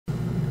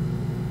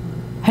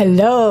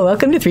Hello,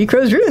 welcome to Three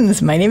Crows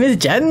Runes. My name is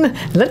Jen.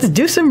 Let's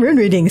do some rune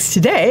readings.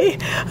 Today,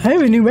 I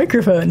have a new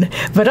microphone,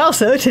 but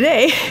also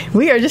today,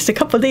 we are just a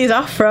couple days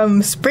off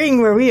from spring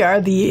where we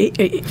are, the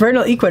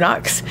Vernal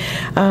Equinox,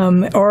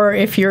 or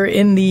if you're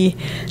in the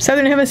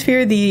Southern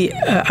Hemisphere, the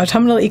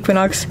autumnal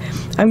equinox.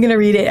 I'm going to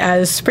read it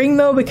as spring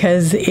though,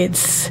 because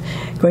it's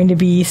going to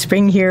be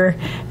spring here,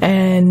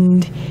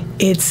 and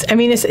it's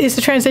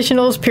a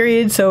transitional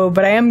period,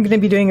 but I am going to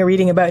be doing a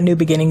reading about new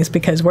beginnings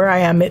because where I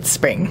am, it's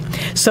spring.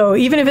 So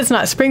even if it's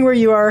not spring where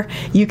you are,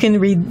 you can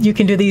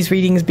do these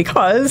readings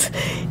because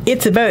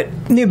it's about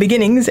new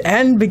beginnings,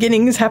 and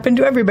beginnings happen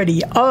to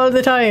everybody all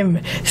the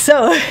time.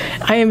 So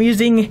I am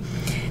using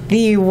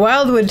the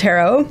Wildwood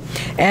Tarot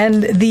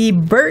and the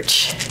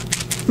Birch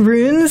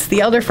runes,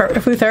 the Elder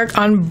Futhark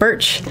on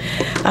Birch,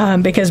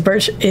 because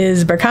Birch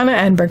is Berkana,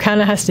 and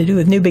Berkana has to do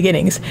with new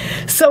beginnings.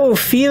 So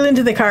feel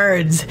into the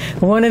cards.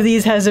 One of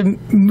these has a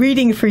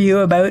reading for you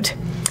about,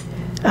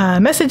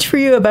 message for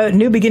you about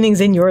new beginnings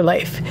in your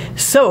life.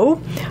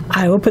 So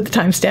I will put the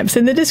timestamps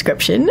in the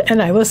description,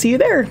 and I will see you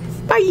there.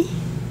 Bye.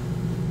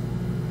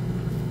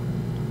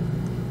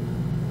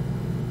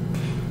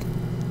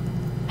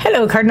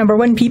 Hello, card number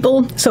one,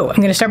 people. So I'm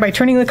going to start by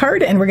turning the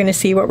card, and we're going to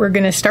see what we're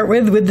going to start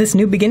with this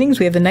new beginnings.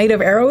 We have the Knight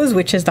of Arrows,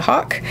 which is the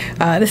hawk.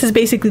 This is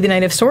basically the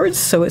Knight of Swords,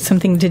 so it's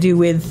something to do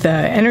with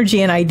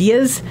energy and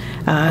ideas,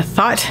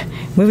 thought,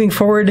 moving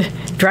forward,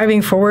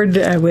 driving forward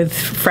with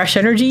fresh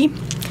energy.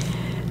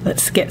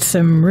 Let's get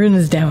some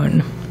runes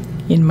down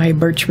in my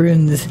Birch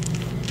runes.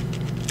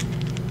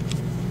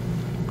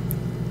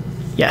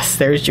 Yes,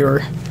 there's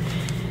your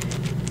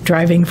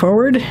driving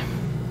forward.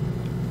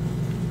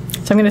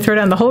 So I'm going to throw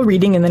down the whole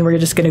reading, and then we're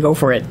just going to go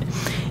for it.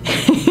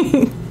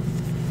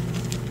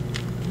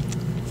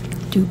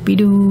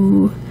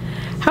 Doopy-doo.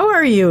 How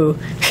are you?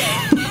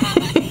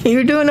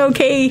 You doing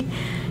okay?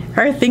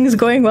 Are things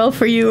going well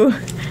for you?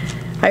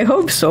 I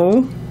hope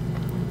so.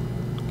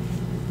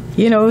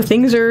 You know,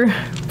 things are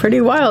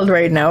pretty wild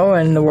right now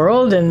in the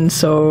world, and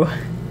so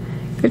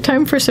good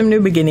time for some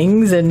new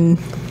beginnings and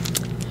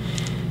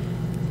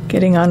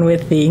getting on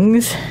with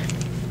things.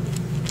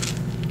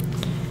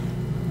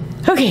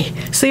 Okay,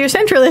 so your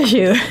central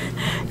issue,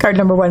 card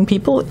number one,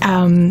 people,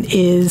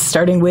 is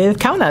starting with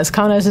Kaunas.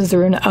 Kaunas is the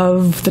rune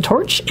of the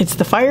torch. It's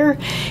the fire.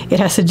 It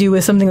has to do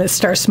with something that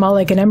starts small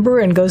like an ember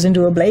and goes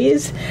into a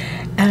blaze.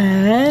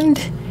 And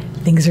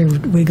things are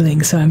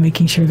wiggling, so I'm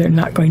making sure they're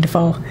not going to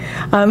fall.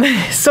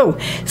 So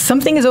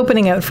something is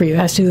opening out for you. It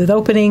has to do with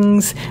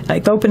openings,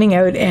 like opening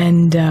out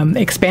and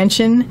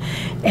expansion,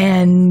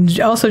 and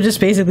also just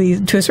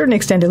basically, to a certain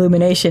extent,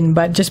 illumination,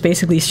 but just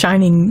basically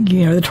shining,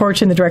 the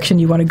torch in the direction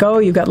you want to go.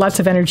 You've got lots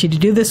of energy to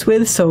do this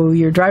with, so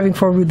you're driving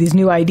forward with these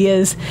new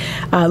ideas.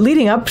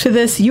 Leading up to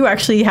this, you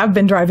actually have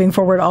been driving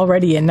forward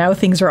already, and now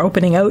things are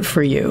opening out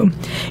for you.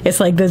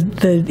 It's like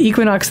the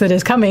equinox that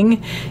is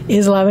coming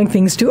is allowing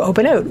things to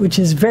open out, which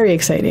is very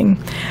exciting.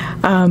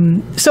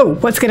 So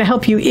what's going to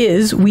help you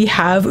is we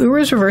have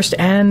Uruz reversed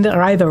and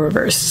Raidho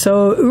reversed.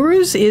 So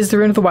Uruz is the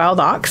rune of the wild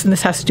ox, and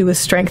this has to do with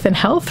strength and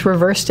health.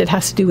 Reversed, it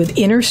has to do with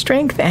inner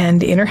strength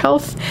and inner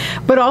health,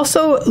 but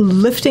also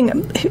lifting.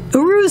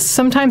 Uruz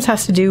sometimes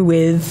has to do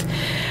with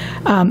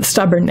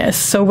stubbornness.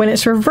 So when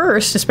it's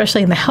reversed,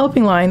 especially in the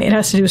helping line, it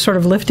has to do with sort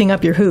of lifting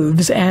up your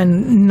hooves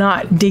and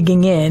not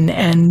digging in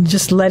and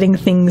just letting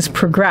things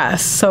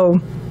progress. So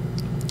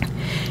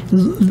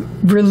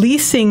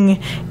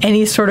releasing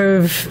any sort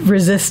of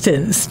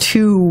resistance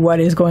to what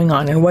is going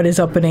on and what is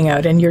opening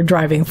out, and you're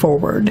driving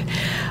forward.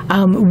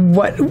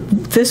 What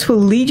this will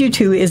lead you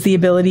to is the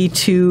ability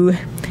to,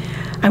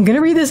 I'm going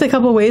to read this a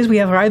couple ways. We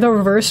have Raidho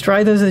reversed.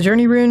 Raidho is the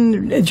journey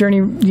rune,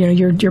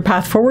 your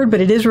path forward,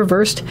 but it is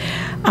reversed.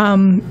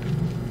 I'm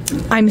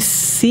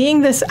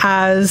seeing this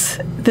as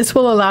this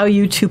will allow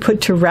you to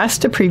put to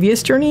rest a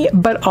previous journey,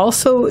 but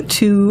also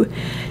to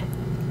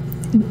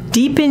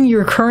deepen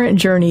your current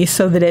journey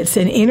so that it's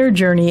an inner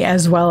journey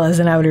as well as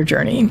an outer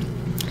journey.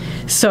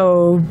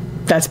 So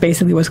that's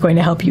basically what's going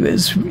to help you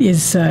is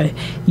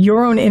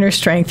your own inner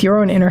strength, your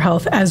own inner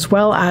health, as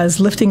well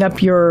as lifting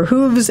up your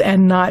hooves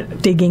and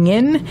not digging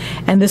in.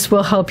 And this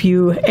will help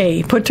you,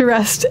 put to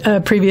rest a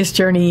previous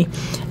journey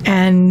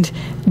and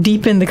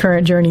deepen the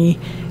current journey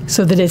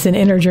so that it's an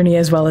inner journey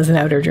as well as an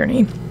outer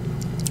journey.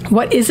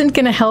 What isn't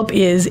going to help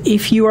is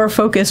if you are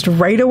focused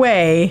right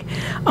away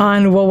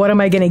on, well, what am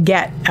I going to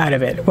get out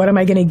of it? What am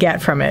I going to get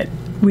from it?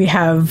 We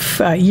have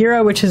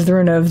Yira, which is the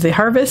rune of the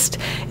harvest.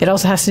 It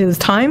also has to do with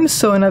time.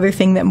 So another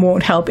thing that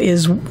won't help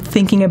is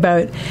thinking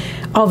about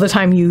all the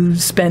time you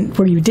spent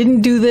where you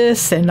didn't do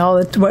this and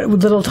what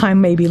little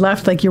time may be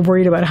left, like you're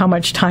worried about how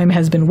much time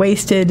has been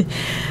wasted.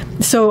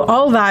 So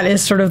all that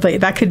is sort of like,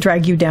 that could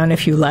drag you down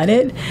if you let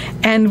it.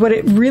 And what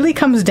it really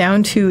comes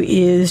down to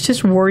is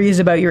just worries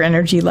about your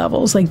energy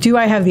levels. Like, do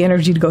I have the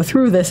energy to go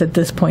through this at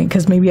this point?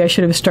 Because maybe I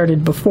should have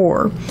started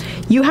before.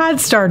 You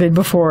had started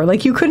before.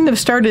 Like, you couldn't have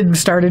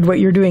started what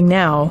you're you're doing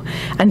now,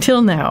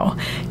 until now,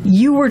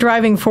 you were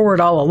driving forward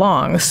all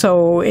along.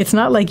 So it's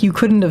not like you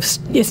could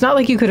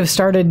have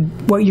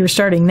started what you're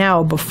starting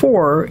now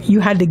before. You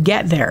had to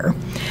get there.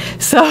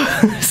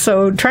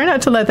 So try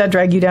not to let that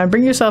drag you down.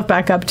 Bring yourself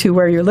back up to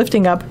where you're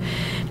lifting up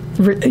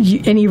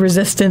any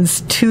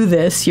resistance to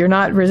this. You're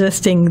not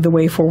resisting the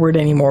way forward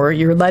anymore.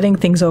 You're letting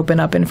things open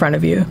up in front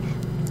of you.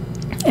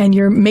 And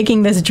you're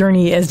making this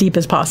journey as deep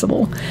as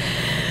possible.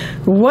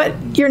 What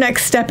your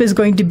next step is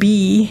going to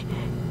be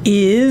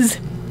is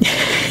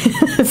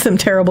some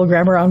terrible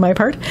grammar on my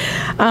part.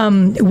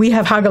 We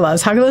have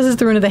Hagalaz. Hagalaz is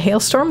the rune of the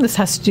hailstorm. This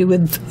has to do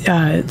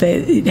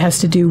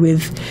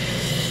with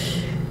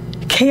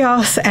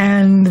chaos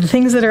and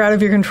things that are out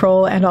of your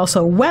control, and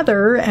also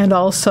weather, and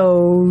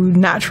also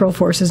natural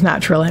forces,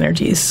 natural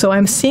energies. So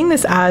I'm seeing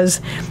this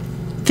as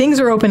things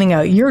are opening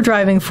out. You're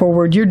driving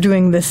forward. You're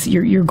doing this.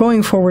 You're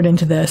going forward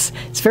into this.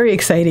 It's very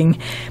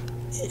exciting.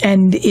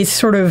 And it's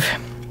sort of,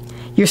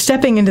 you're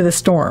stepping into the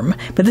storm,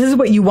 but this is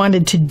what you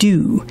wanted to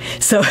do.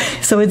 So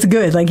it's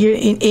good. Like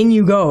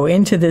you go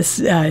into this,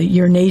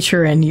 your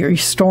nature and your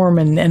storm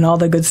and all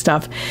the good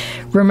stuff.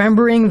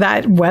 Remembering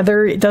that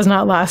weather, it does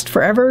not last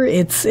forever.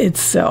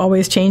 It's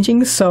always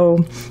changing.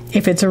 So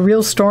if it's a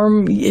real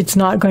storm, it's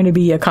not going to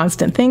be a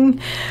constant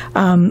thing.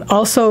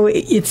 Also,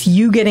 it's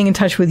you getting in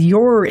touch with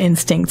your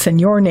instincts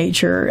and your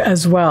nature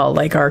as well,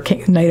 like our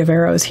Knight of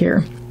Arrows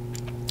here.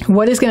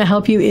 What is going to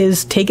help you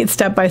is take it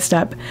step by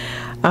step.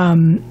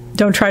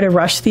 Don't try to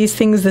rush these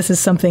things. This is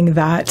something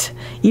that,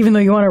 even though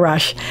you want to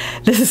rush,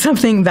 this is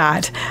something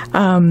that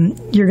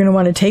you're going to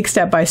want to take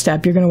step by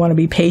step. You're going to want to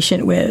be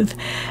patient with,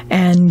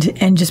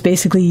 and just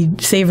basically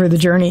savor the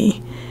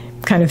journey,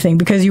 kind of thing,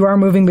 because you are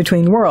moving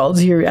between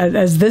worlds. You're,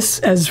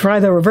 as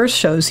Friday the Reverse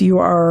shows, you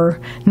are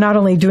not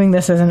only doing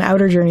this as an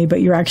outer journey,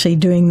 but you're actually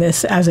doing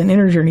this as an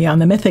inner journey on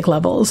the mythic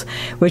levels,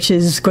 which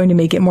is going to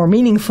make it more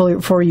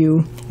meaningful for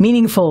you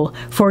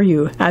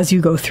as you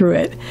go through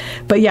it.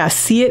 But yeah,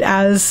 see it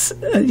as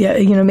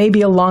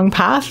maybe a long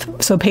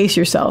path. So pace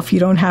yourself. You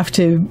don't have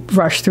to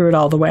rush through it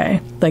all the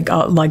way, like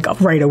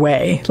right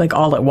away, like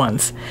all at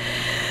once.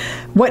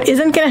 What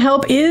isn't going to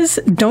help is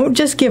don't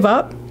just give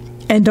up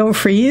and don't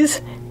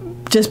freeze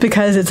just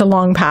because it's a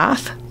long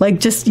path.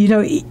 Like, just,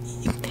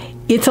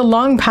 it's a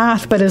long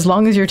path, but as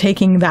long as you're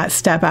taking that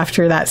step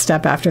after that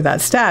step after that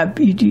step,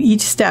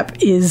 each step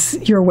is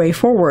your way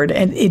forward.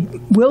 And it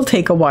will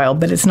take a while,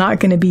 but it's not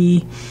going to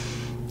be,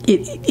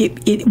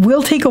 it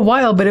will take a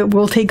while, but it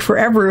will take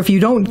forever if you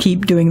don't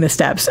keep doing the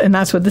steps. And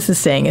that's what this is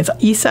saying. It's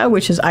Isa,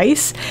 which is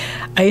ice.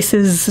 Ice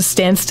is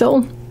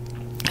standstill.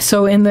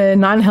 So in the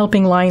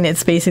non-helping line,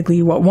 it's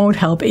basically what won't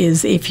help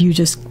is if you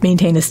just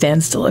maintain a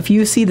standstill. If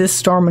you see this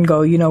storm and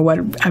go, you know what,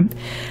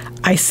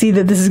 I see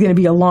that this is going to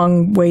be a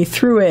long way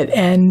through it,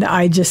 and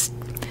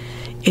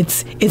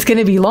it's going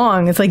to be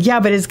long. It's like, yeah,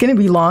 but it's going to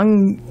be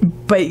long.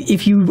 But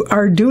if you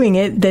are doing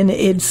it, then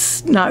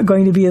it's not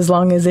going to be as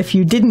long as if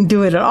you didn't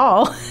do it at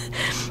all.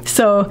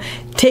 So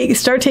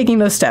start taking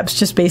those steps.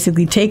 Just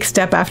basically take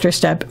step after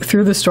step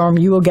through the storm.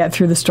 You will get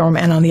through the storm.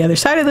 And on the other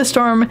side of the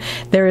storm,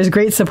 there is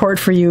great support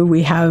for you.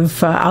 We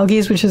have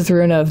Algies, which is the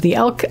rune of the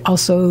elk,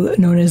 also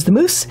known as the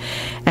moose.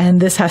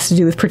 And this has to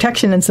do with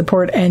protection and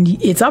support. And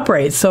it's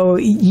upright. So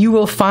you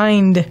will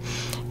find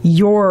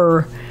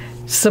your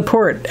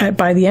support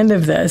by the end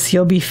of this.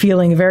 You'll be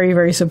feeling very,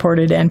 very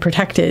supported and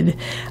protected,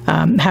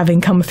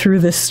 having come through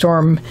this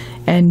storm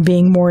and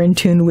being more in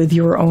tune with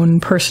your own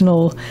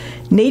personal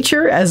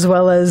nature, as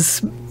well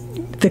as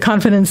the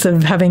confidence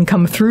of having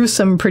come through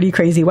some pretty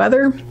crazy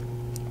weather.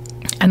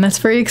 And that's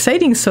very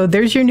exciting. So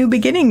there's your new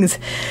beginnings.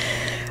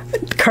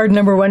 Card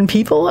number 1,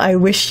 people, I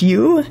wish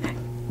you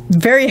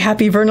very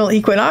happy Vernal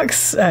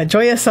Equinox,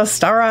 Joyous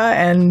Ostara,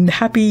 and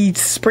happy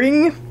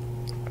spring.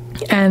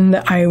 And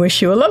I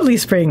wish you a lovely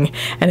spring,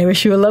 and I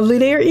wish you a lovely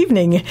day or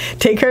evening.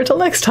 Take care till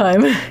next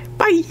time.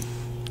 Bye.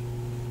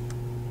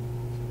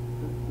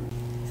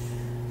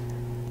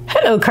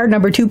 Hello, card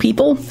number 2,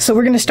 people. So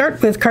we're going to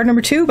start with card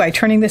number 2 by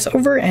turning this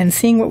over and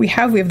seeing what we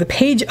have. We have the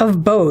Page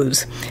of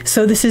Bows.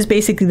 So this is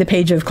basically the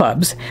Page of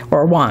Clubs,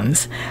 or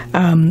Wands.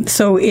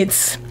 So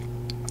it's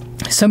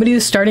somebody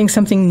who's starting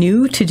something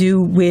new to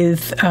do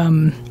with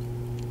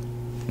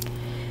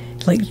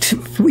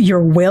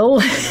your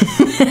will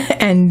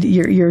and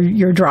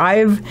your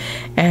drive,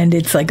 and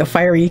it's like a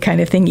fiery kind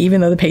of thing,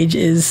 even though the page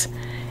is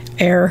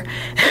air.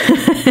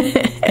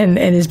 and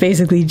is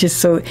basically just,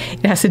 so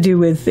it has to do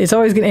with, it's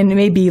always gonna, and it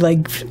may be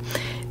like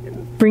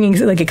bringing,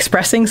 like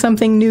expressing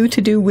something new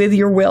to do with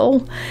your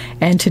will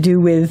and to do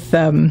with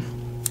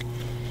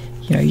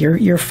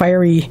your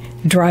fiery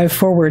drive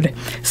forward.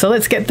 So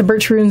let's get the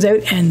birch runes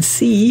out and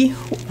see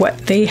what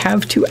they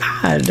have to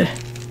add.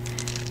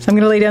 So I'm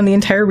going to lay down the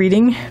entire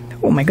reading.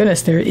 Oh my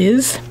goodness, there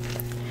is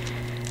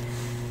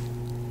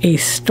a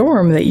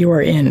storm that you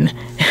are in.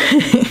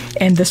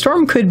 And the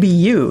storm could be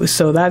you,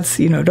 so that's,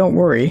 don't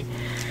worry.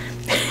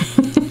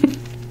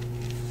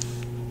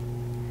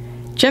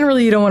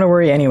 Generally, you don't want to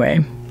worry anyway,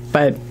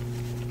 but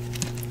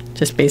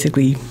just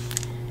basically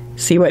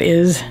see what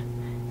is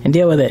and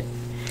deal with it.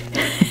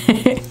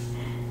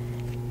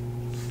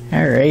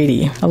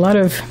 Alrighty. A lot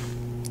of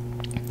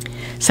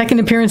second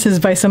appearances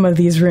by some of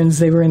these runes.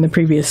 They were in the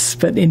previous,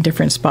 but in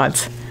different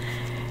spots.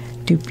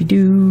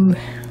 Doopy-doo.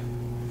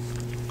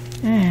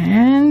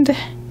 And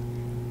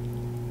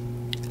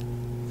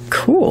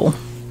cool.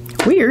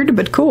 Weird,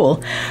 but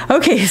cool.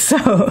 Okay,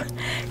 so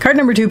card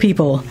number 2,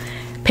 people.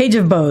 Page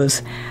of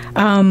Bows.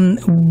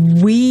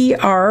 We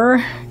are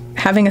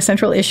having a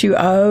central issue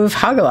of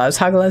Hagalaz.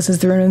 Hagalaz is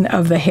the rune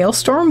of the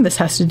hailstorm. This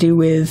has to do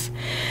with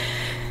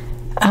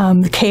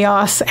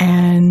chaos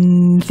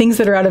and things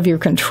that are out of your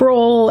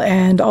control,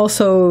 and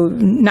also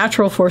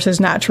natural forces,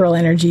 natural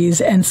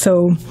energies. And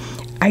so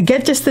I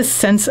get just this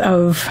sense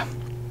of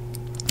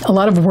a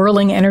lot of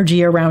whirling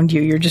energy around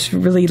you. You're just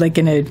really like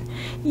in a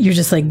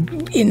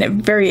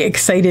very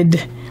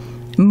excited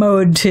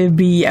mode to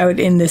be out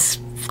in this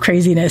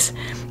craziness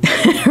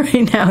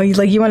right now.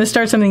 You want to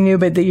start something new,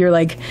 but that you're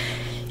like,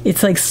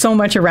 it's like so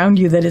much around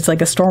you that it's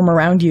like a storm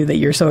around you that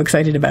you're so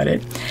excited about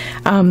it.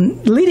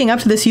 Leading up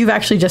to this, you've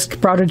actually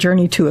just brought a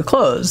journey to a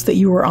close that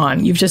you were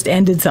on. You've just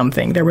ended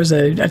something. There was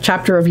a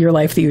chapter of your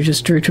life that you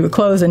just drew to a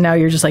close, and now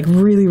you're just like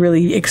really,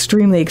 really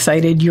extremely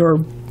excited.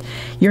 Your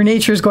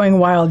nature's going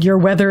wild, your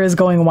weather is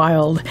going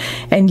wild,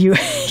 and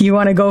you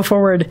want to go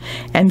forward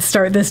and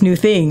start this new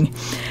thing.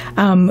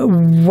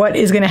 What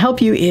is going to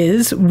help you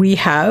is we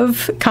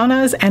have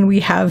Kaunaz and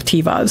we have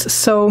Tivaz.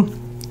 So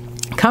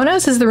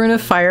Kaunaz is the rune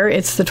of fire.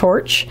 It's the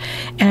torch,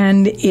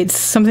 and it's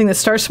something that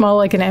starts small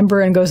like an ember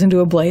and goes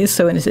into a blaze.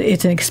 So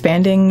it's an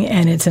expanding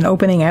and it's an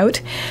opening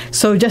out.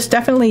 So just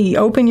definitely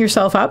open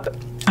yourself up.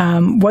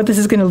 What this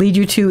is going to lead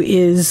you to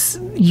is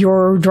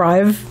your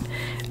drive.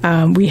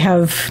 We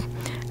have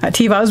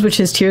Tivaz, which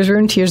is Tyr's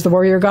rune. Tyr's the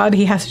warrior god.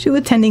 He has to do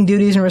with tending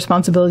duties and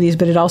responsibilities,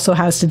 but it also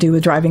has to do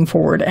with driving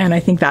forward. And I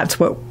think that's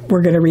what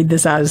we're going to read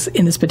this as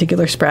in this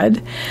particular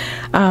spread.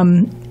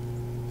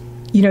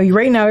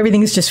 Right now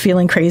everything is just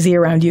feeling crazy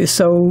around you.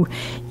 So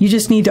you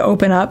just need to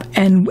open up.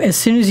 And as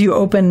soon as you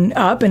open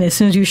up and as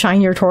soon as you shine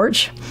your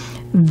torch,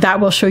 that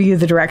will show you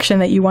the direction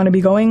that you want to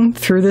be going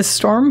through this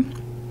storm.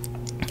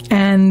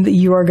 And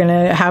you are going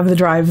to have the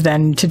drive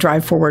then to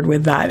drive forward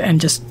with that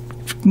and just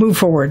move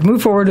forward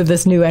with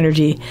this new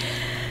energy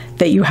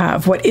that you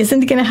have. What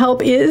isn't going to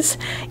help is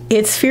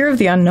it's fear of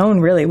the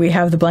unknown, really. We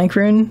have the blank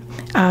rune.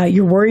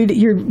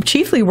 You're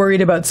chiefly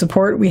worried about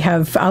support. We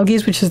have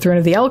Algiz, which is the rune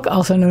of the elk,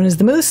 also known as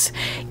the moose,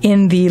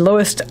 in the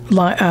lowest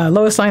line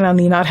on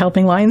the not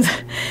helping lines.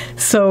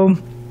 So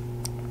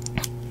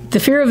the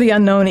fear of the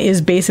unknown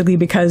is basically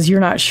because you're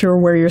not sure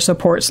where your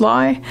supports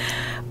lie,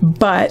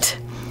 but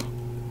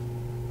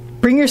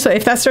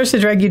if that starts to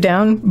drag you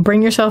down,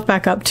 bring yourself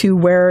back up to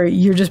where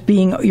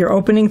you're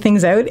opening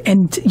things out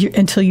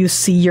until you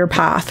see your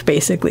path,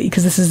 basically,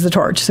 because this is the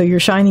torch. So you're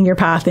shining your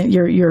path and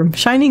you're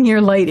shining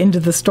your light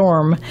into the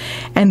storm.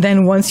 And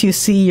then once you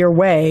see your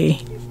way,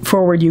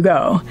 forward you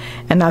go.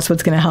 And that's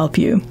what's going to help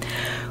you.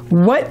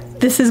 What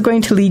this is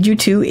going to lead you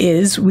to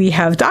is we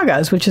have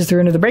Dagaz, which is the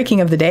rune of the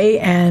breaking of the day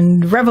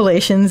and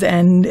revelations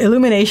and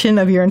illumination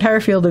of your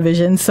entire field of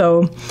vision.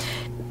 So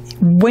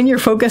when you're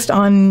focused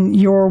on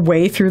your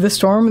way through the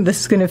storm,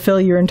 this is going to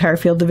fill your entire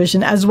field of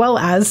vision, as well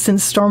as,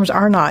 since storms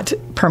are not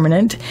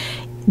permanent,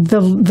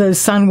 the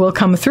sun will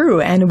come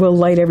through and will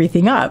light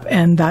everything up,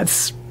 and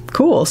that's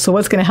cool. So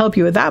what's going to help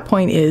you at that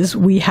point is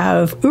we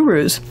have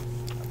Uruz.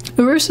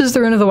 Uruz is the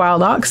rune of the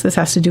wild ox. This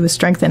has to do with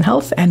strength and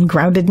health and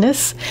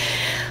groundedness,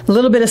 a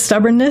little bit of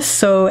stubbornness.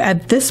 So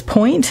at this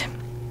point,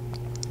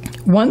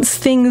 once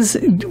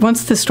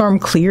the storm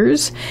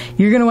clears,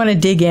 you're going to want to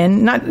dig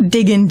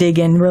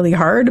in really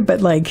hard,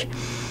 but like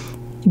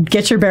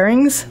get your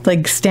bearings,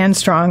 like stand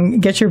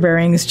strong, get your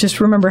bearings, just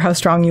remember how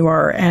strong you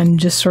are, and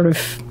just sort of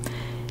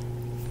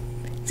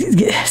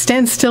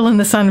stand still in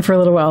the sun for a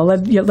little while.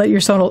 Let your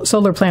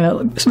solar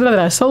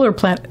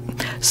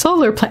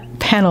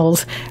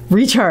panels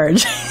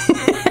recharge.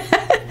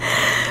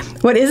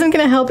 What isn't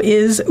going to help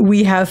is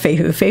we have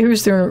Fehu. Fehu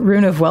is the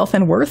rune of wealth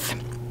and worth.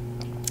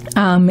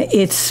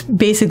 It's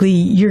basically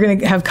you're going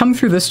to have come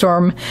through the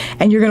storm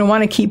and you're going to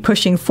want to keep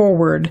pushing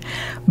forward,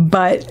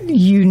 but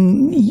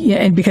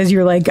and because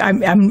you're like,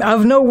 I'm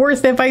of no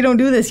worth if I don't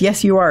do this.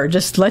 Yes, you are.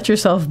 Just let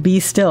yourself be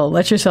still.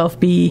 Let yourself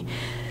be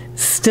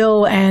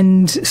still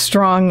and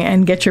strong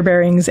and get your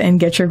bearings and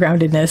get your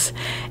groundedness,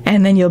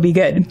 and then you'll be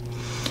good.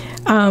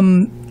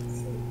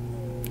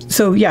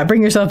 So yeah,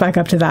 bring yourself back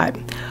up to that.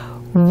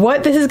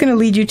 What this is going to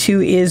lead you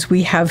to is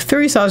we have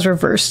Thurisaz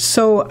reversed.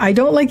 So I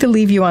don't like to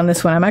leave you on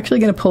this one. I'm actually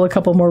going to pull a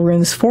couple more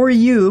runes for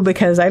you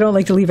because I don't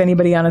like to leave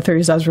anybody on a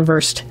Thurisaz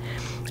reversed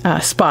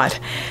spot.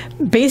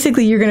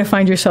 Basically, you're going to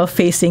find yourself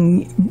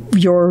facing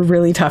your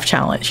really tough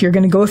challenge. You're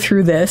going to go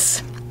through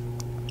this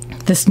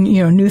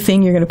new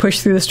thing. You're going to push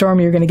through the storm.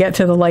 You're going to get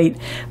to the light.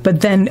 But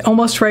then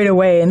almost right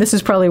away, and this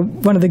is probably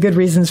one of the good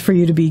reasons for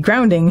you to be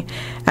grounding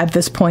at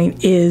this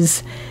point,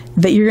 is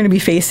that you're going to be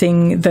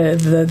facing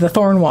the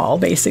thorn wall,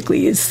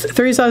 basically.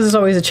 Thurisaz is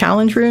always a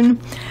challenge rune.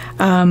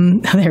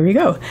 There we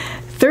go.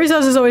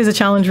 Thurisaz is always a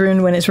challenge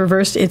rune. When it's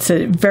reversed, it's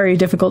a very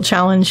difficult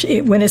challenge.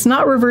 When it's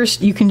not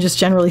reversed, you can just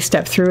generally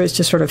step through. It's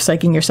just sort of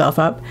psyching yourself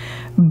up.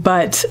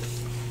 But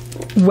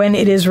when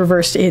it is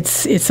reversed,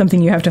 it's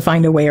something you have to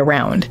find a way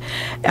around.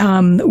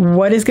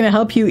 What is going to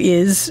help you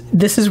is,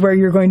 this is where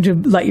you're going to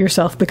let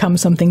yourself become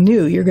something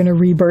new. You're going to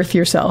rebirth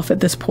yourself at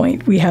this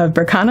point. We have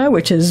Berkana,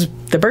 which is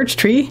the birch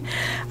tree.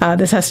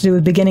 This has to do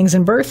with beginnings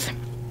and birth.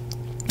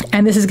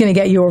 And this is going to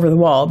get you over the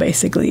wall,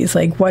 basically. It's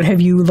like, what have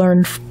you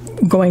learned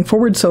going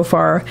forward so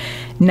far?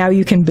 Now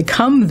you can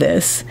become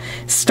this,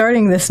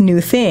 starting this new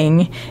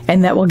thing,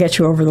 and that will get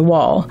you over the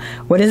wall.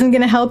 What isn't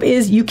going to help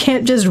is you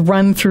can't just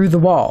run through the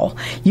wall.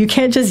 You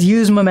can't just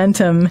use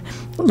momentum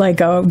like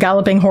a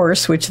galloping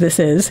horse, which this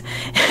is.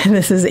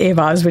 This is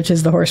Avaz, which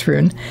is the horse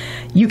rune.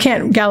 You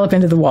can't gallop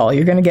into the wall.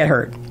 You're going to get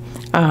hurt.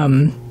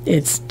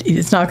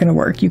 It's not going to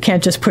work. You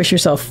can't just push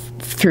yourself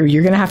through.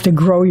 You're going to have to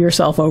grow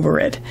yourself over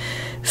it.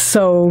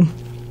 So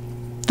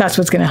that's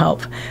what's going to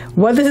help.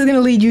 What this is going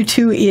to lead you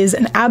to is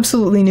an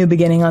absolutely new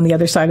beginning on the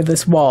other side of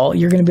this wall.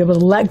 You're going to be able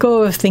to let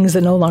go of things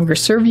that no longer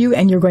serve you,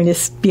 and you're going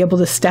to be able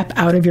to step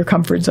out of your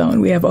comfort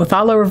zone. We have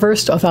Othala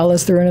reversed. Othala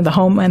is the rune of the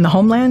home and the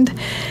homeland.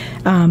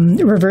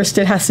 Reversed,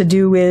 it has to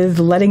do with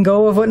letting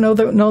go of what no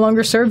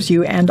longer serves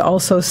you, and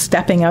also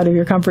stepping out of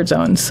your comfort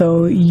zone.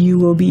 So you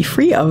will be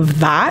free of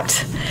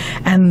that.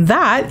 And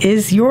that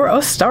is your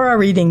Ostara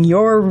reading,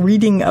 your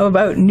reading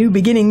about new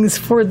beginnings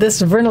for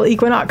this vernal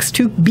equinox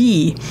to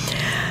be.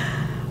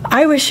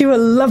 I wish you a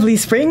lovely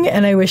spring,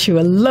 and I wish you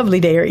a lovely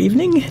day or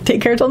evening.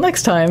 Take care till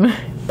next time.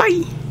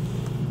 Bye.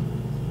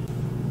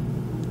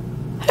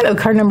 Hello,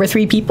 card number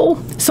 3, people.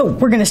 So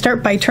we're going to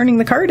start by turning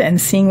the card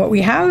and seeing what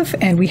we have.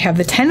 And we have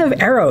the 10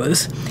 of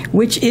Arrows,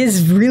 which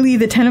is really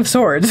the 10 of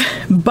Swords.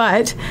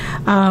 But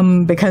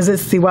because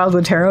it's the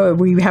Wildwood Tarot,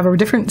 we have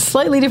a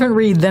slightly different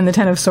read than the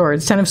 10 of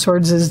Swords. 10 of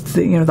Swords is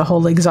the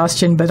whole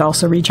exhaustion, but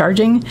also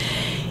recharging.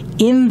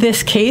 In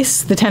this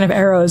case, the 10 of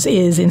Arrows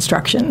is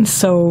instruction.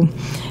 So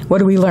what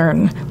do we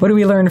learn? What do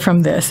we learn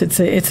from this?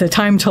 It's a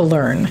time to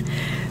learn.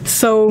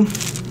 So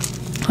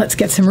let's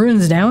get some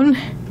runes down.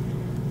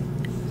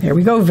 There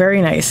we go.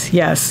 Very nice.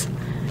 Yes.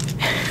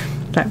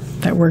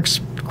 That works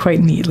quite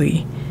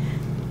neatly.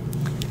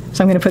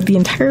 So I'm going to put the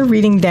entire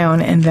reading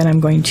down, and then I'm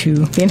going to,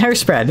 the entire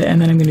spread,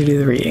 and then I'm going to do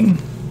the reading.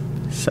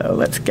 So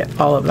let's get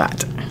all of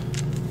that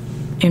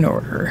in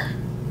order.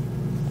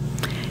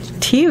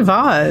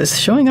 Vaz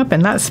showing up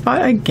in that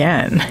spot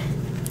again,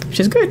 which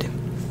is good.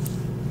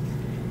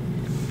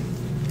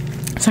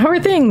 So how are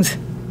things?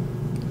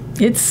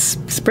 It's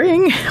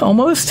spring,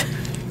 almost,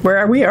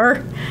 where we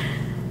are.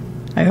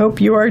 I hope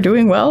you are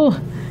doing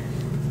well.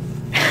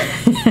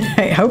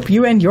 I hope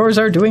you and yours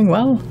are doing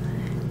well.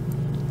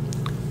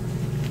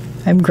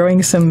 I'm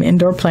growing some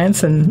indoor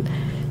plants and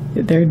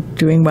they're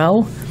doing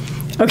well.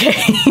 Okay,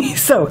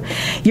 so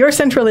your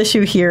central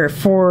issue here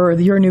for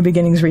your New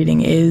Beginnings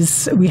reading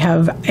is we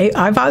have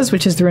Avaz,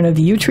 which is the rune of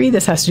the yew tree.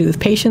 This has to do with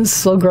patience,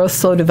 slow growth,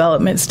 slow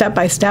development, step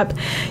by step.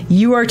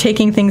 You are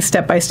taking things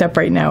step by step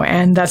right now,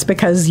 and that's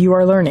because you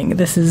are learning.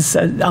 This is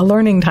a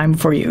learning time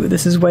for you.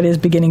 This is what is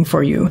beginning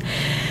for you.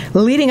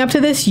 Leading up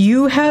to this,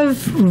 you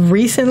have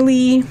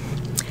recently...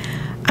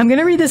 I'm going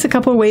to read this a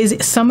couple of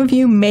ways. Some of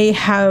you may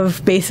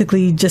have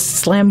basically just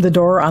slammed the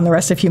door on the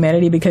rest of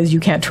humanity because you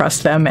can't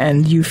trust them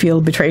and you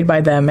feel betrayed by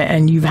them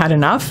and you've had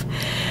enough.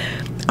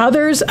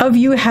 Others of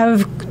you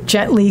have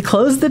gently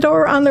closed the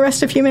door on the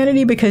rest of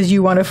humanity because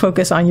you want to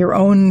focus on your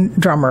own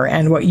drummer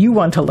and what you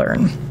want to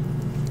learn.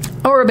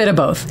 Or a bit of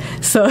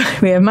both. So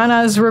we have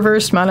Mana's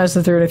reversed. Mana's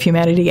the third of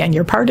humanity and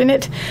your part in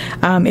it.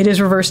 It is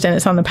reversed and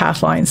it's on the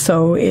path line.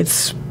 So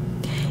it's...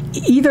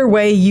 Either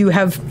way, you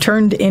have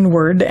turned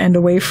inward and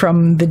away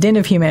from the din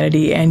of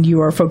humanity, and you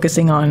are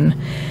focusing on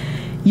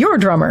your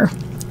drummer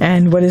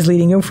and what is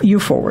leading you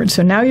forward.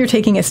 So now you're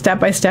taking it step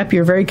by step.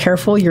 You're very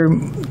careful. You're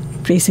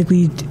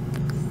basically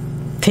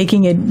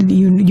taking it,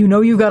 you know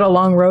you've got a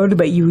long road,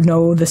 but you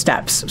know the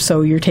steps.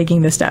 So you're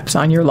taking the steps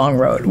on your long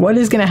road. What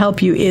is going to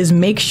help you is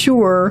make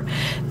sure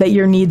that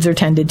your needs are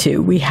tended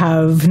to. We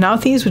have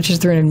Nauthies, which is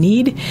the rune of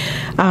need.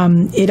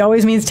 It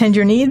always means tend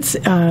your needs.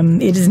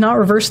 It is not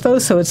reversed though,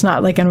 so it's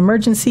not like an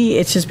emergency.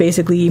 It's just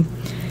basically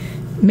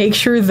make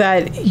sure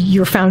that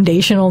your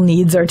foundational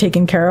needs are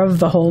taken care of.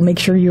 The whole make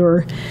sure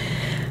your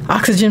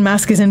oxygen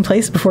mask is in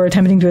place before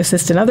attempting to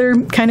assist another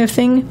kind of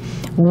thing.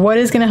 What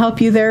is going to help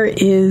you there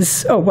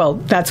is, oh, well,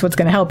 that's what's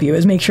going to help you,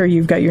 is make sure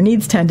you've got your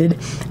needs tended.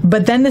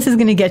 But then this is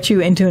going to get you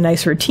into a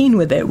nice routine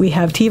with it. We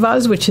have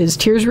Tivaz, which is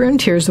Tears rune,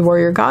 Tears the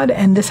warrior god,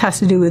 and this has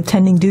to do with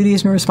tending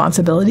duties and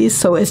responsibilities.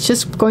 So it's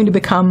just going to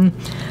become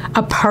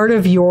a part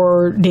of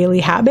your daily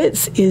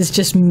habits, is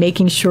just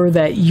making sure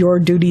that your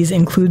duties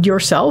include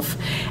yourself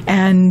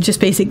and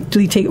just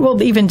basically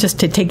even just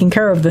to taking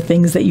care of the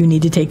things that you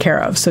need to take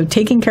care of. So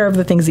taking care of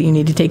the things that you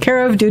need to take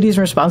care of, duties,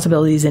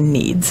 responsibilities, and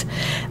needs.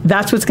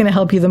 That's what's going to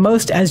help you the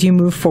most as you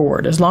move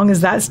forward. As long as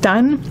that's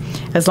done,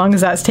 as long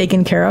as that's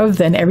taken care of,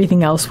 then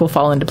everything else will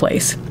fall into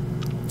place.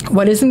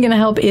 What isn't going to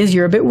help is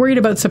you're a bit worried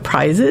about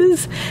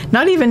surprises,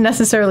 not even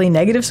necessarily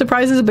negative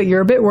surprises, but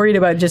you're a bit worried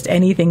about just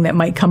anything that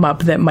might come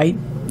up that might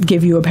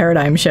give you a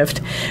paradigm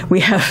shift. We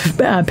have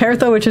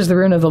Pertho, which is the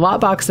rune of the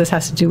lot box. This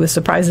has to do with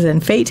surprises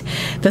and fate.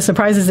 The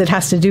surprises it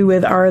has to do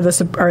with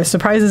are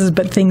surprises,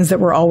 but things that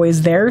were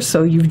always there,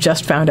 so you've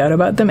just found out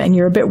about them, and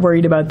you're a bit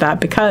worried about that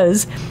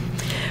because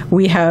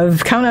we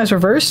have Count as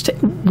reversed,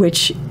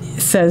 which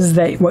says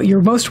that what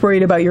you're most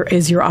worried about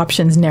is your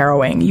options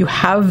narrowing. You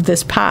have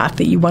this path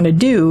that you want to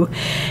do,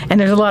 and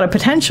there's a lot of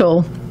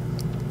potential,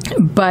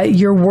 but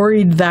you're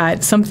worried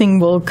that something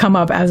will come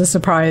up as a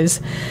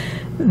surprise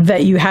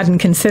that you hadn't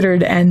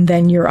considered, and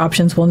then your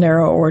options will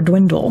narrow or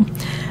dwindle.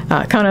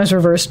 Count as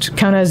reversed.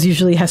 Count as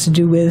usually has to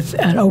do with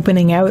an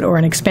opening out or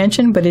an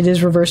expansion, but it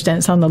is reversed and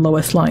it's on the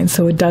lowest line.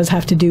 So it does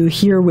have to do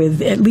here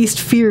with at least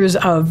fears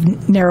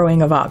of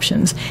narrowing of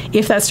options.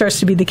 If that starts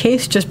to be the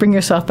case, just bring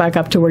yourself back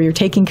up to where you're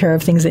taking care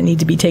of things that need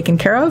to be taken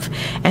care of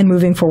and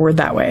moving forward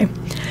that way.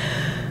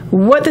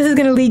 What this is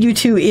going to lead you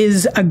to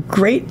is a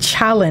great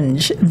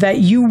challenge that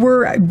you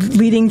were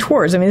leading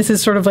towards. I mean, this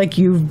is sort of like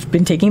you've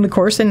been taking the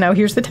course and now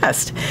here's the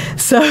test.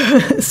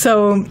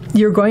 So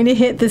you're going to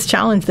hit this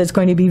challenge that's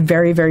going to be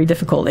very, very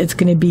difficult. It's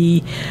going to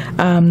be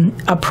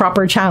a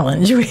proper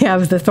challenge. We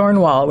have the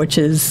Thorn Wall, which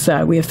is,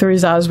 we have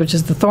Thurizaz, which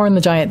is the thorn,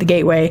 the giant, the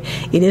gateway.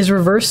 It is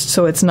reversed,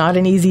 so it's not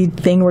an easy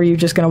thing where you're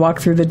just going to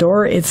walk through the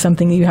door. It's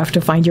something you have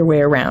to find your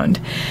way around.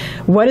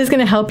 What is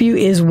going to help you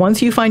is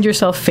once you find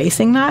yourself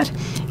facing that,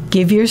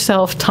 give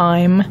yourself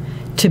time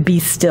to be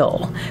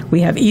still.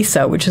 We have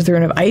Isa, which is the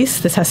rune of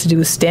ice. This has to do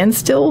with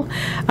standstill.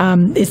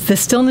 It's the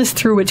stillness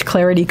through which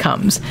clarity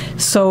comes.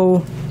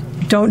 So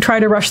don't try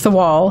to rush the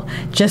wall.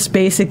 Just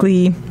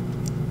basically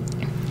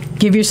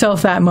give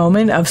yourself that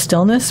moment of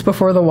stillness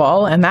before the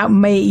wall, and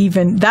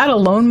that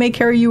alone may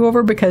carry you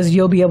over because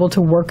you'll be able to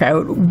work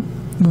out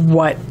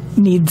what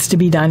needs to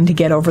be done to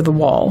get over the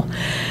wall.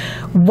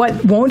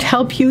 What won't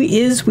help you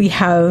is we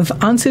have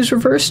Ansu's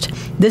reversed.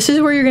 This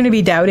is where you're going to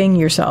be doubting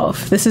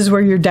yourself. This is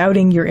where you're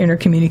doubting your inner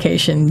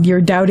communication.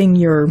 You're doubting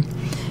the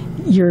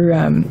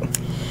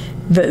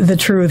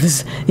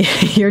truths.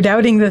 You're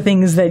doubting the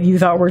things that you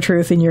thought were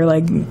truth, and you're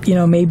like,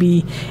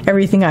 maybe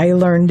everything I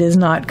learned is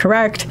not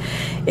correct.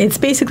 It's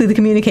basically the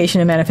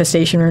communication and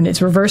manifestation rune.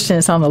 It's reversed and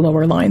it's on the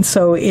lower line.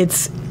 So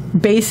it's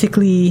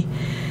basically,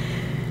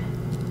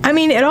 I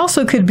mean, it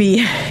also could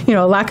be,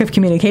 lack of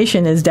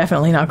communication is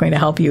definitely not going to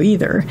help you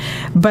either.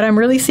 But I'm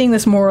really seeing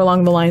this more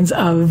along the lines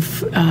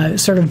of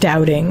sort of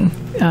doubting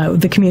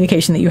the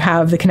communication that you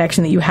have, the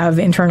connection that you have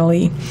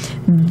internally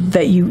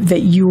that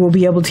you will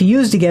be able to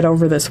use to get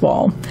over this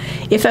wall.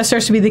 If that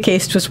starts to be the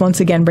case, just once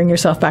again, bring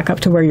yourself back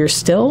up to where you're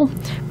still.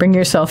 Bring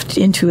yourself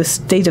into a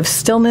state of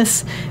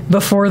stillness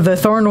before the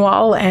thorn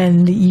wall,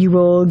 and you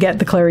will get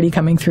the clarity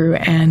coming through,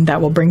 and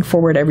that will bring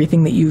forward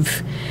everything that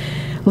you've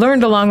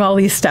learned along all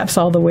these steps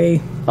all the way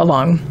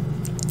along.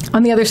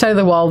 On the other side of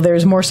the wall,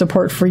 there's more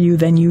support for you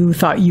than you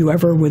thought you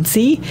ever would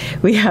see.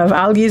 We have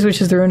Algies,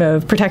 which is the rune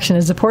of protection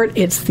and support.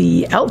 It's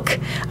the elk,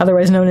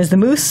 otherwise known as the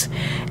moose.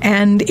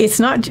 And it's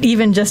not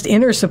even just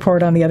inner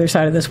support on the other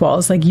side of this wall.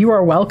 It's like you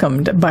are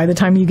welcomed. By the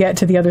time you get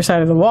to the other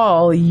side of the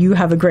wall, you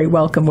have a great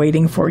welcome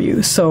waiting for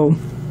you. So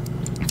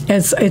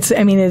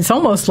it's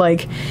almost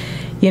like,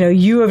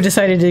 you have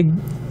decided to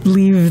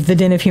leave the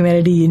Den of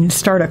Humanity and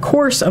start a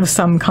course of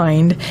some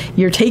kind.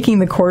 You're taking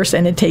the course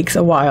and it takes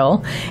a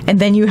while, and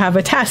then you have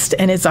a test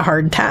and it's a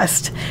hard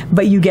test,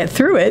 but you get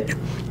through it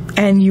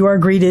and you are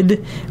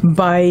greeted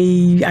by,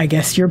 I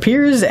guess, your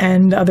peers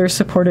and other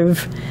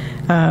supportive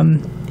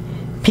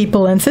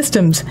people and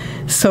systems.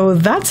 So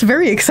that's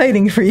very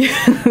exciting for you.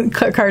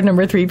 Card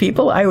number 3,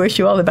 people. I wish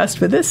you all the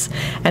best with this,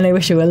 and I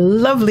wish you a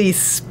lovely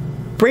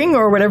spring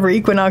or whatever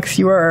equinox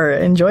you are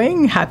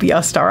enjoying. Happy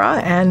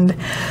Ostara, and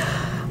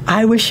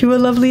I wish you a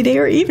lovely day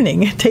or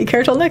evening. Take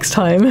care till next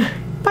time.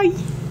 Bye.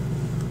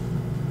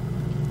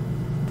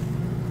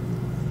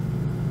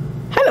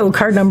 Hello,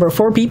 card number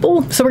 4,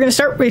 people. So we're going to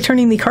start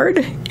returning the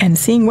card and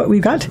seeing what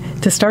we've got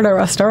to start our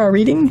Ostara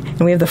reading.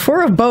 And we have the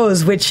 4 of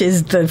Bows, which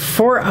is the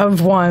 4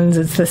 of Wands.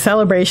 It's the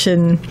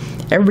celebration.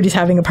 Everybody's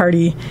having a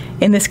party.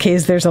 In this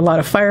case, there's a lot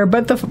of fire,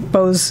 but the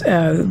Bows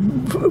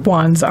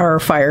wands are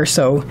fire,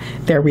 so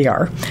there we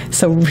are.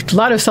 So a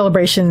lot of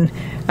celebration.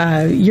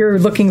 You're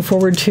looking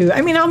forward to,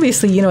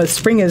 obviously,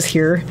 spring is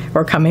here,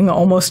 or coming,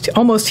 almost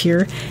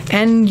here,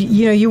 and,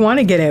 you want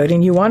to get out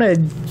and you want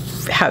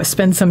to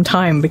spend some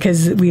time,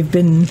 because we've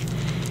been,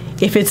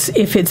 if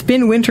it's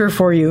been winter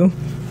for you,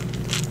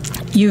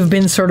 you've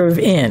been sort of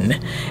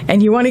in,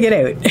 and you want to get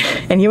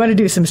out and you want to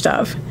do some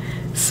stuff.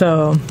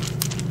 So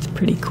it's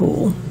pretty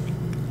cool.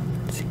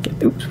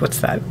 Oops, what's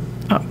that?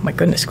 Oh, my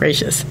goodness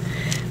gracious.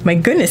 My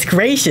goodness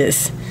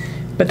gracious.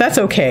 But that's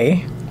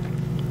okay.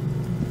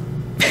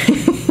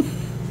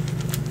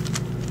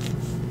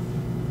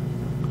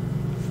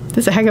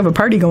 There's a heck of a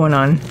party going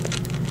on.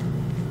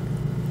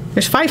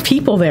 There's 5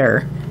 people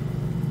there.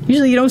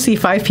 Usually you don't see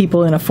 5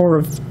 people in a 4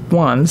 of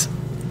Wands.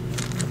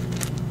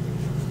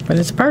 But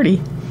it's a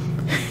party.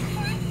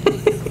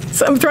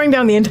 So I'm throwing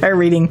down the entire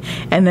reading,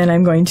 and then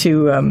I'm going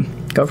to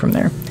go from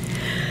there.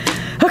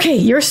 Okay,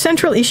 your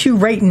central issue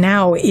right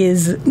now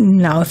is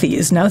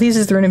Nauthiz. Nauthiz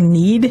is the rune of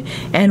need,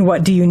 and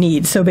what do you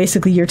need? So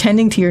basically, you're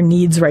tending to your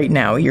needs right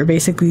now. You're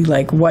basically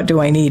like, what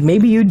do I need?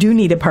 Maybe you do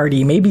need a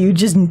party. Maybe you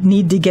just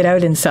need to get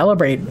out and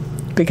celebrate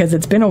because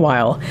it's been a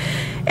while.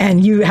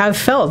 And you have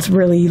felt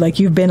really like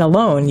you've been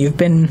alone. You've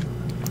been...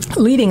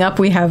 Leading up,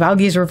 we have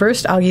Algiz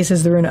reversed. Algiz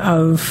is the rune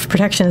of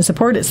protection and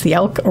support. It's the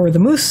elk or the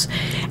moose,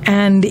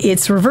 and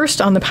it's reversed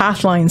on the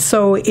path line.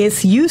 So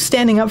it's you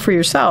standing up for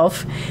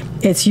yourself.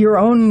 It's your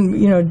own,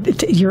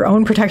 your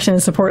own protection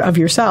and support of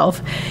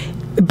yourself.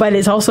 But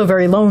it's also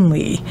very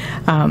lonely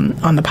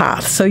on the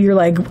path. So you're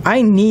like,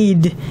 I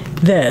need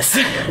this.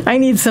 I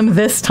need some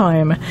this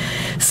time.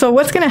 So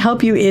what's going to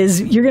help you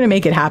is you're going to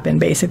make it happen,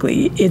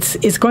 basically.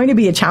 It's going to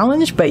be a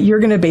challenge, but you're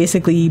going to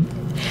basically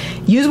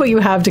use what you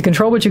have to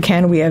control what you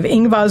can. We have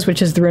Ingvaz,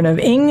 which is the rune of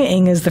Ing.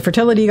 Ing is the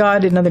fertility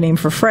god, another name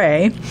for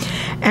Frey.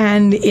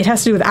 And it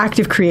has to do with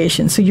active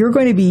creation. So you're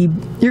going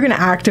to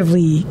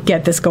actively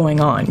get this going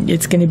on.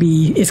 It's going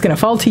to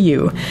fall to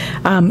you.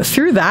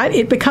 Through that,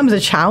 it becomes a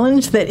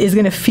challenge that is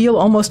going to feel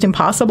almost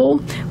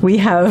impossible. We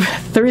have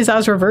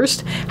Thurizaz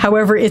reversed.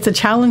 However, it's a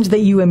challenge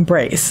that you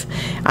embrace.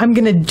 I'm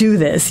going to do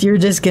this. You're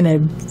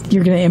going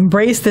to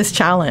embrace this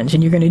challenge,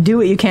 and you're going to do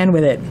what you can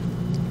with it.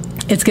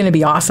 It's going to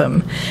be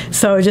awesome.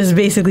 So just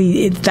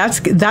basically,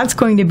 that's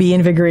going to be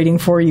invigorating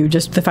for you,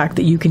 just the fact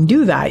that you can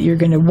do that. You're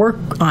going to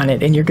work on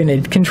it, and you're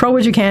going to control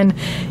what you can,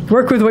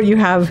 work with what you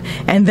have,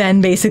 and then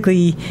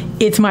basically,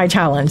 it's my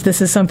challenge. This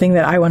is something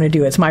that I want to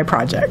do. It's my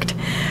project.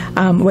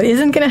 What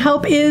isn't going to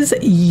help is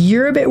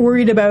you're a bit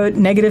worried about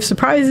negative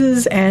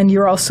surprises, and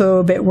you're also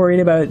a bit worried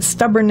about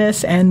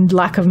stubbornness and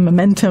lack of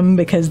momentum,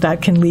 because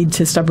that can lead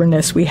to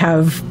stubbornness. We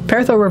have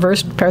Pertho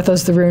reversed.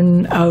 Pertho's the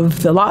rune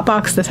of the lot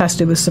box. This has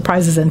to do with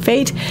surprises and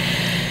fate.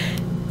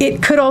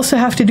 It could also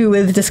have to do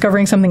with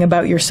discovering something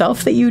about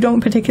yourself that you don't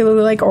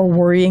particularly like, or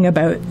worrying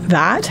about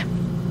that,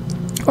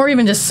 or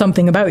even just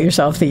something about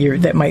yourself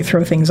that might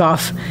throw things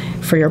off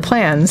for your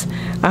plans.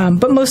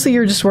 But mostly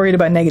you're just worried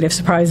about negative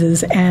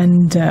surprises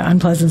and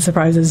unpleasant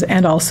surprises,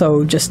 and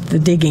also just the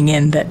digging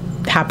in that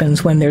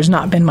happens when there's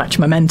not been much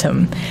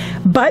momentum.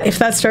 But if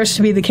that starts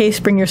to be the case,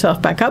 bring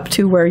yourself back up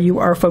to where you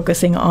are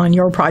focusing on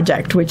your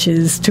project, which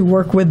is to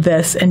work with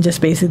this and just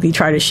basically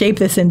try to shape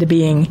this into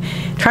being,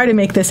 try to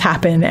make this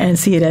happen, and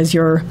see it as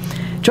your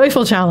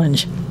joyful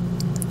challenge.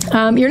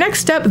 Your next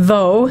step,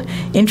 though,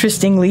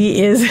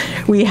 interestingly, is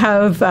we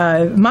have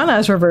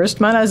Manaz reversed.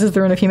 Manaz is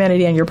the rune of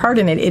humanity, and your part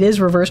in it. It is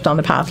reversed on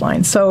the path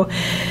line. So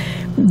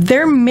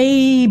there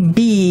may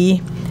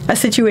be a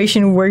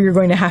situation where you're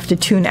going to have to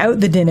tune out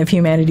the din of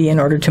humanity in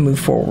order to move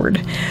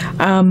forward.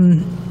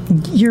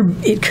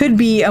 It could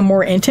be a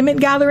more intimate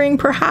gathering,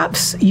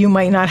 perhaps. You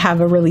might not have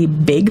a really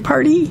big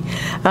party,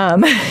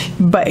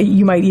 but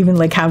you might even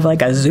have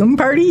a Zoom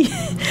party.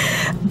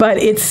 But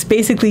it's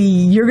basically,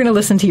 you're going to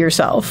listen to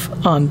yourself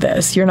on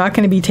this. You're not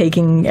going to be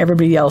taking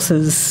everybody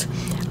else's,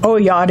 oh,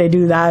 you ought to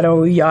do that,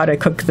 oh, you ought to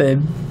cook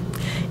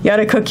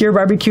your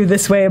barbecue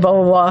this way, blah,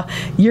 blah, blah.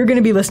 You're going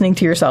to be listening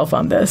to yourself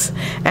on this.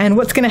 And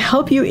what's going to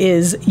help you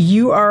is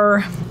you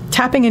are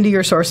tapping into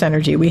your source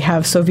energy. We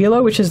have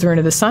Sovilo, which is the rune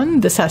of the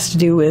sun. This has to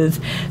do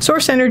with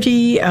source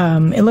energy,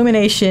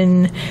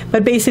 illumination,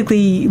 but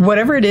basically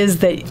whatever it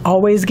is that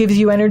always gives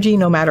you energy,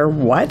 no matter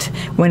what,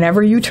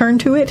 whenever you turn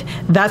to it,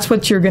 that's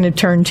what you're going to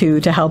turn to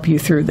help you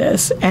through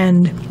this.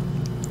 And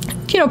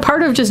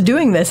part of just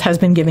doing this has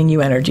been giving you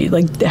energy.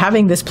 Like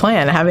having this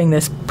plan, having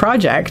this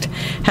project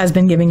has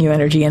been giving you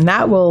energy, and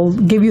that will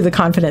give you the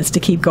confidence to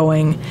keep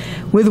going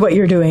with what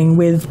you're doing,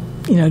 with,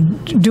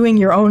 doing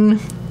your own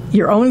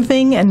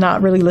thing and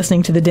not really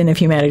listening to the din of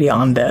humanity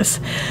on this.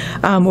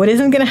 What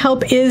isn't going to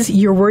help is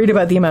you're worried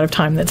about the amount of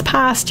time that's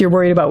passed. You're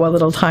worried about what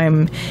little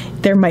time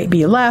there might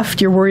be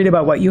left. You're worried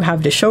about what you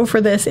have to show for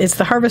this. It's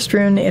the harvest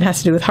rune. It has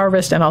to do with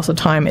harvest and also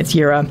time. It's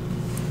Yira.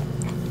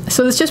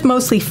 So it's just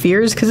mostly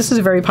fears, because this is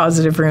a very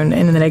positive rune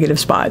in the negative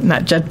spot, and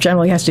that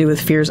generally has to do with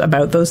fears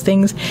about those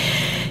things.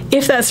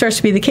 If that starts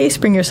to be the case,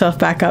 bring yourself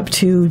back up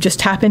to just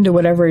tap into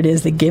whatever it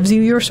is that gives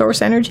you your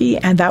source energy,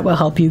 and that will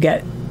help you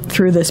get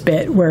through this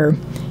bit where,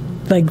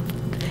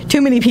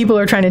 too many people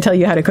are trying to tell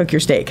you how to cook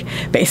your steak,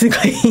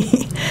 basically.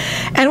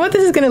 And what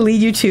this is going to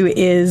lead you to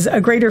is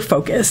a greater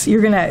focus.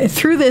 You're going to,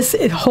 through this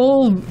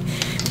whole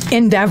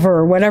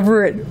endeavor,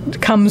 whatever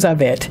it comes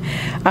of it,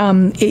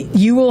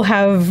 you will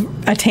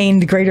have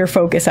attained greater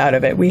focus out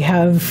of it. We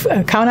have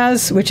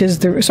Kaunaz, which is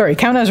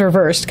Kaunaz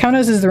reversed.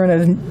 Kaunaz is the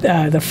rune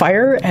of the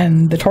fire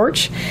and the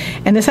torch,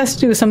 and this has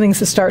to do with something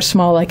that starts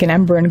small like an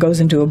ember and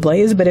goes into a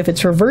blaze, but if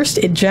it's reversed,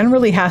 it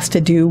generally has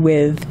to do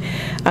with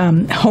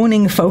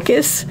honing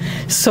focus.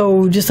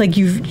 So just like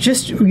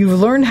you've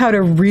learned how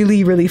to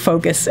really, really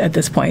focus at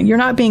this point. You're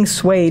not being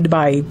swayed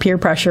by peer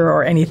pressure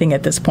or anything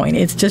at this point.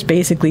 It's just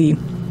basically,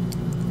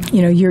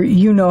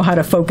 you know how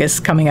to focus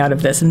coming out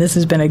of this, and this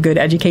has been a good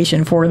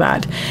education for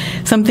that.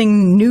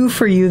 Something new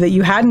for you that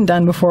you hadn't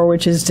done before,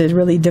 which is to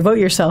really devote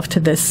yourself to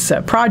this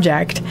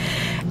project.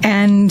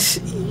 And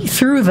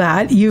through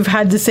that, you've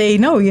had to say,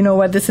 no, you know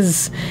what, this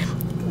is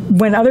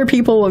when other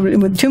people,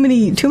 with too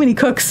many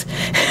cooks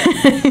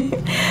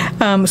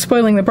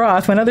spoiling the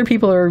broth, when other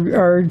people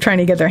are trying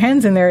to get their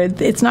hands in there,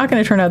 it's not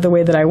going to turn out the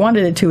way that I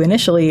wanted it to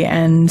initially.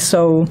 And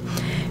so,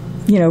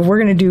 we're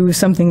going to do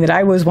something that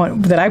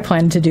I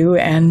planned to do,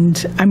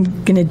 and I'm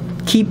going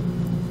to keep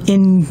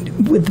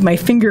with my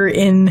finger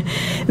in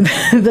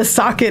the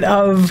socket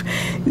of,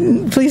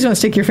 please don't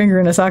stick your finger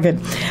in a socket.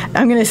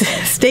 I'm going to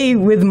stay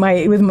with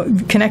my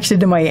connected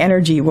to my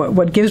energy,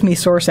 what gives me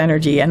source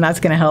energy, and that's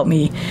going to help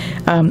me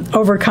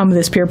overcome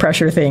this peer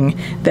pressure thing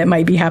that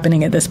might be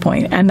happening at this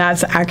point. And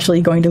that's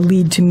actually going to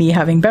lead to me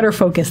having better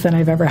focus than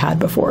I've ever had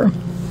before.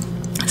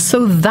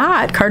 So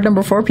that, card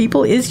number 4,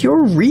 people, is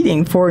your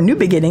reading for New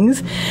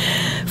Beginnings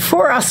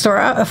for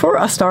Ostara,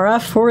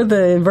 for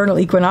the Vernal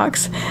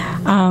Equinox.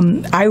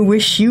 I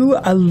wish you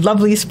a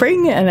lovely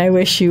spring, and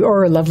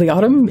or a lovely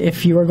autumn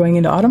if you are going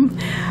into autumn.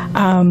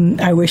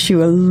 I wish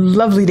you a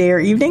lovely day or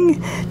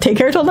evening. Take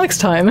care till next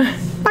time.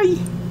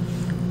 Bye.